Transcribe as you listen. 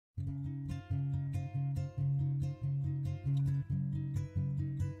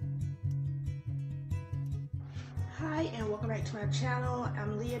Hi and welcome back to my channel.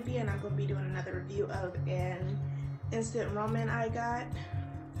 I'm Leah B and I'm going to be doing another review of an instant ramen I got.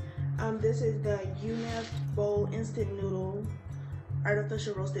 This is the Unif bowl instant noodle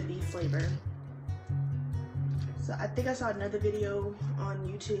artificial roasted beef flavor. So I think I saw another video on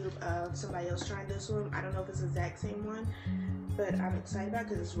YouTube of somebody else trying this one. I don't know if it's the exact same one, but I'm excited about it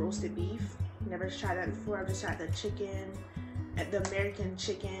because it's roasted beef. Never tried that before. I've just tried the chicken, the American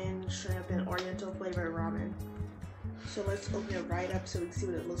chicken, shrimp, and oriental flavored ramen. So let's open it right up so we can see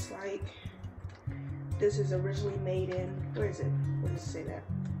what it looks like. This is originally made in, where is it? Where does it say that?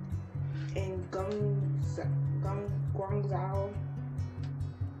 In Guangzhou.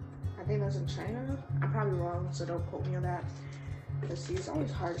 I think that's in China. I'm probably wrong, so don't quote me on that. Let's see, it's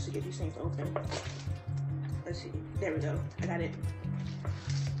always hard to get these things open. Let's see, there we go, I got it.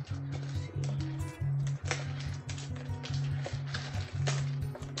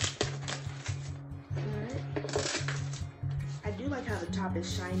 I do like how the top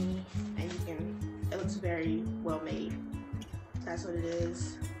is shiny and it looks very well made. That's what it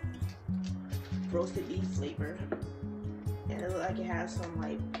is. Roasted beef flavor. And it looks like it has some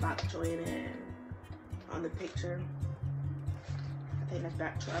like bok choy in it on the picture. I think that's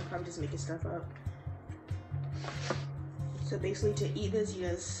bok choy. I'm probably just making stuff up. So basically to eat this, you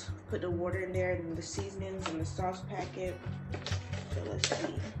just put the water in there and the seasonings and the sauce packet. So let's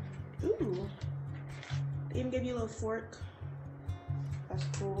see. Ooh. They even give you a little fork. That's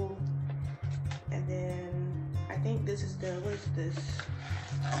cool. And then I think this is the, what is this?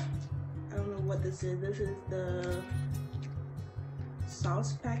 I don't know what this is. This is the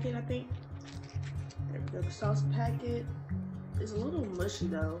sauce packet, I think. There we go. The sauce packet is a little mushy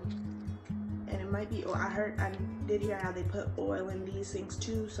though. And it might be, oh, I did hear how they put oil in these things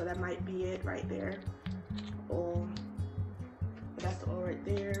too, so that might be it right there. Oil. But that's the oil right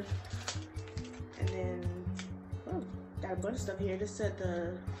there. And then, oh, got a bunch of stuff here. This said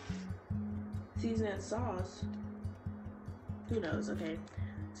the seasoning sauce. Who knows? Okay.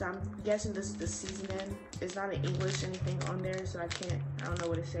 So I'm guessing this is the seasoning. It's not in English anything on there, so I don't know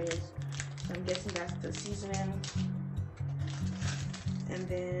what it says. So I'm guessing that's the seasoning. And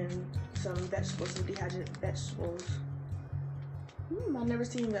then some vegetables, some dehydrated vegetables. I've never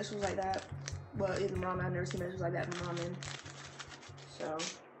seen vegetables like that. Well, in ramen, I've never seen vegetables like that in ramen. So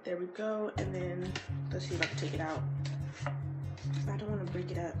there we go. And then let's see if I can take it out. I don't want to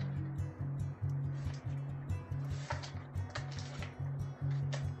break it up.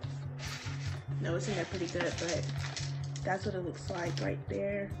 No, it's in there pretty good, but that's what it looks like right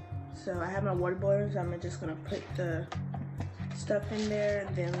there. So I have my water boiling, so I'm just gonna put the stuff in there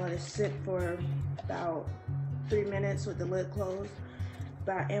and then let it sit for about 3 minutes with the lid closed.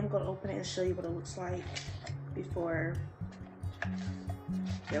 But I am gonna open it and show you what it looks like before.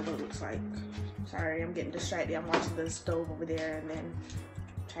 Yeah, what it looks like. Sorry, I'm getting distracted. I'm watching the stove over there and then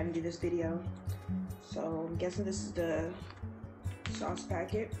trying to do this video. So I'm guessing this is the sauce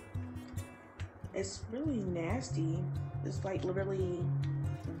packet. It's really nasty. It's like literally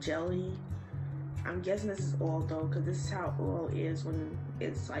jelly. I'm guessing this is oil though, because this is how oil is when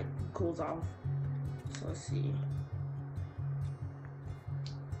it's like cools off. So let's see.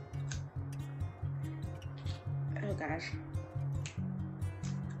 Oh gosh.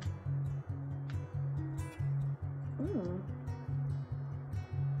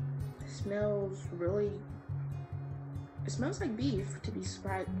 It smells like beef, to be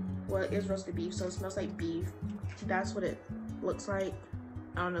surprised. Well, it is roasted beef, so it smells like beef. That's what it looks like.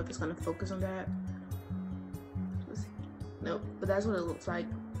 I don't know if it's gonna focus on that. Let's see. Nope, but that's what it looks like.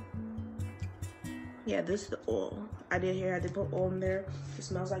 Yeah, this is the oil. I did hear I did put oil in there. It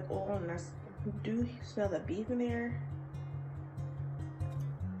smells like oil, and I do smell the beef in there.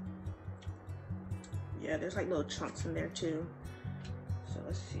 Yeah, there's like little chunks in there too. So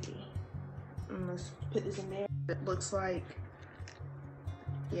let's see. Let's put this in there. It looks like,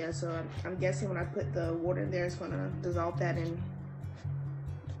 yeah, so I'm guessing when I put the water in there, it's gonna dissolve that and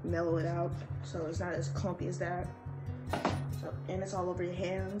mellow it out. So it's not as clumpy as that. So, and it's all over your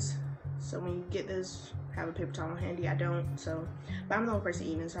hands. So when you get this, have a paper towel handy. I don't, so, but I'm the only person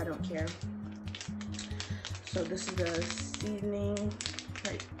eating, so I don't care. So this is the seasoning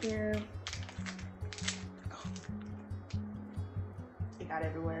right there. It got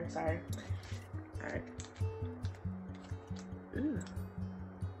everywhere, sorry. Alright.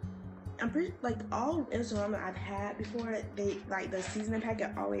 I'm pretty, like, all instant ramen I've had before, they, like, the seasoning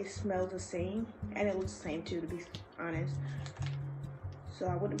packet always smells the same, and it looks the same too, to be honest. So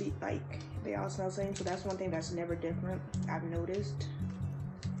I wouldn't be, like, they all smell the same, so that's one thing that's never different, I've noticed.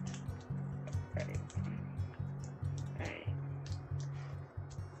 Alright. Alright.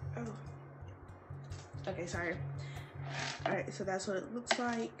 Oh. Okay, sorry. Alright, so that's what it looks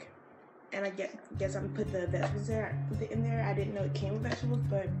like. And I guess I'm put the vegetables in there. I didn't know it came with vegetables,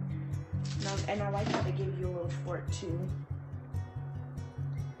 but no, and I like how they give you a little fork too.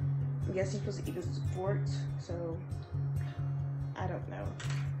 I guess you're supposed to eat this with forks, so I don't know.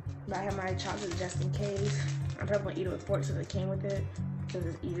 But I have my chopsticks just in case. I'm probably gonna eat it with forks since it came with it, because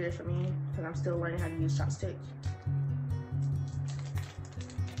it's easier for me, because I'm still learning how to use chopsticks.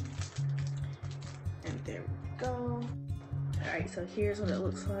 And there we go. Alright, so here's what it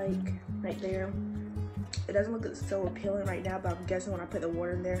looks like right there. It doesn't look so appealing right now, but I'm guessing when I put the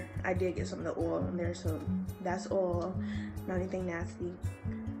water in there, I did get some of the oil in there, so that's oil, not anything nasty.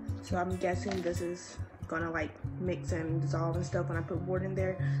 So I'm guessing this is gonna like mix and dissolve and stuff when I put water in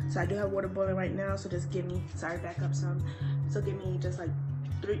there. So I do have water boiling right now, so just give me, sorry, back up some. So give me just like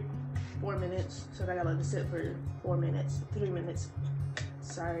 4 minutes. So I gotta let it sit for 4 minutes, 3 minutes.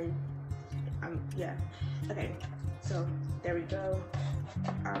 Sorry, yeah, okay. So there we go.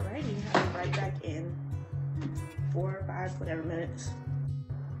 Alrighty, I'll be right back in 4 or 5, whatever minutes.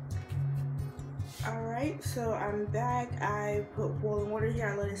 Alright, so I'm back. I put boiling water here.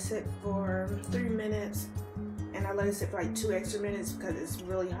 I let it sit for 3 minutes, and I let it sit for like 2 extra minutes because it's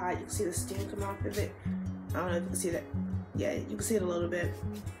really hot. You can see the steam come off of it. I don't know if you can see that. Yeah, you can see it a little bit.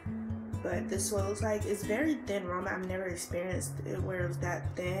 But this is what it looks like. It's very thin ramen. I've never experienced it where it's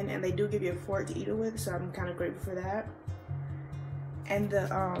that thin, and they do give you a fork to eat it with, so I'm kind of grateful for that. And the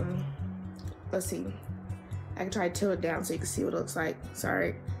let's see, I can try to tilt it down so you can see what it looks like.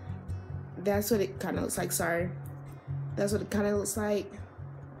 Sorry, that's what it kind of looks like. Sorry, that's what it kind of looks like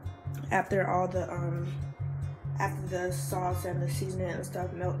after all the after the sauce and the seasoning and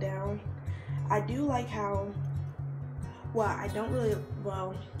stuff melt down. I do like how, well, I don't really,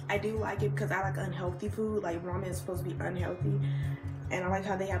 well, I do like it because I like unhealthy food. Like ramen is supposed to be unhealthy, and I like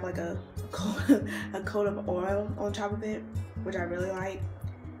how they have like a coat of oil on top of it, which I really like,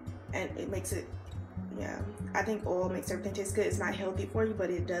 and it makes it, yeah, I think oil makes everything taste good. It's not healthy for you, but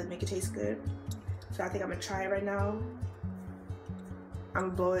it does make it taste good. So I think I'm gonna try it right now. I'm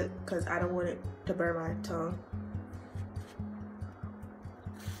gonna blow it because I don't want it to burn my tongue.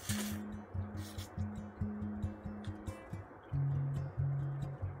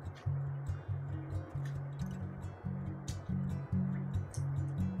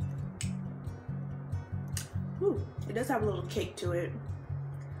 Ooh, it does have a little kick to it.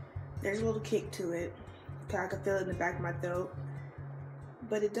 There's a little kick to it. I can feel it in the back of my throat.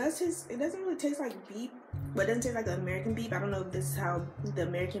 But it does taste, it doesn't really taste like beef, but it doesn't taste like the American beef. I don't know if this is how the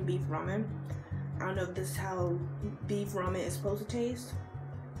American beef ramen, I don't know if this is how beef ramen is supposed to taste.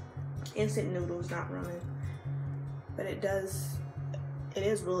 Instant noodles, not ramen. But it does, it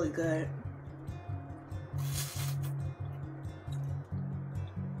is really good.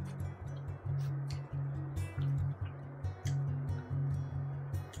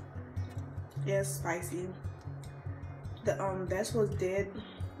 It's spicy. The vegetables did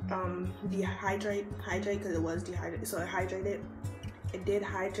dehydrate because it was dehydrated, so it did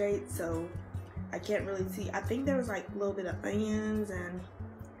hydrate, so I can't really see. I think there was like a little bit of onions and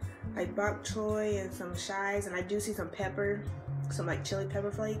like bok choy and some chives, and I do see some pepper, some like chili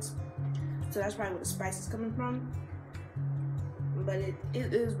pepper flakes, so that's probably where the spice is coming from. But it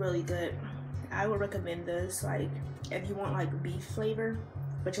is really good. I would recommend this, like if you want like beef flavor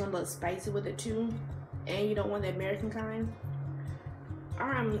but you want a little spicy with it too, and you don't want the American kind. Or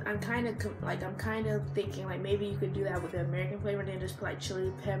I'm kind of thinking like maybe you could do that with the American flavor and then just put like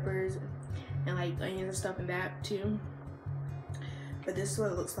chili peppers and like onions and stuff in that too. But this is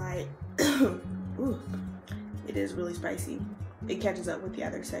what it looks like. Ooh, it is really spicy. It catches up with the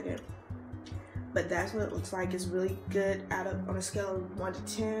other second. But that's what it looks like. It's really good on a scale of 1 to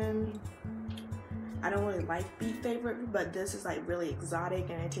 10. I don't really like beef flavor, but this is like really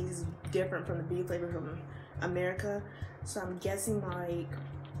exotic and it tastes different from the beef flavor from America. So I'm guessing like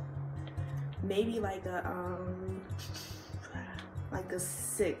maybe like a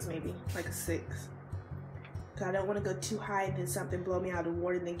 6, maybe like a 6. Cause I don't want to go too high and then something blow me out of the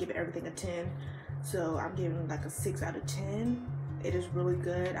water and then give everything a 10. So I'm giving like a 6 out of 10. It is really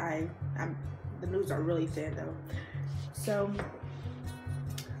good. The noodles are really thin though. So.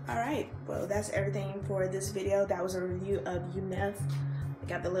 Alright, well that's everything for this video. That was a review of Unif. I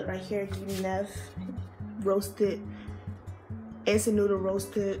got the lid right here, Unif roasted, instant noodle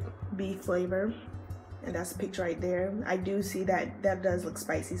roasted beef flavor. And that's the picture right there. I do see that does look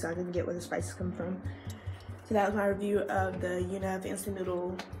spicy, so I didn't get where the spices come from. So that was my review of the Unif instant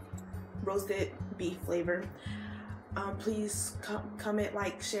noodle roasted beef flavor. Please comment,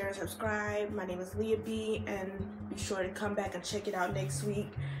 like, share, and subscribe. My name is Leah B, and be sure to come back and check it out next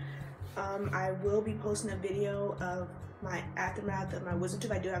week. I will be posting a video of my aftermath of my wisdom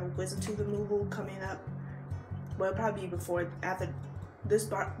tooth. I do have a wisdom tooth removal coming up. Well, it'll probably be after this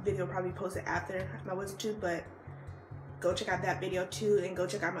video will probably be posted after my wisdom tooth, but go check out that video too, and go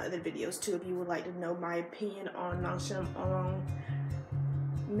check out my other videos too if you would like to know my opinion on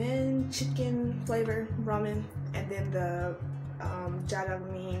men chicken flavor ramen, and then the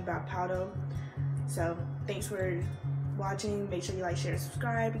jajangmyeon bapado. So thanks for watching. Make sure you like, share,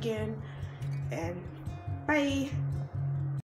 subscribe again, and bye.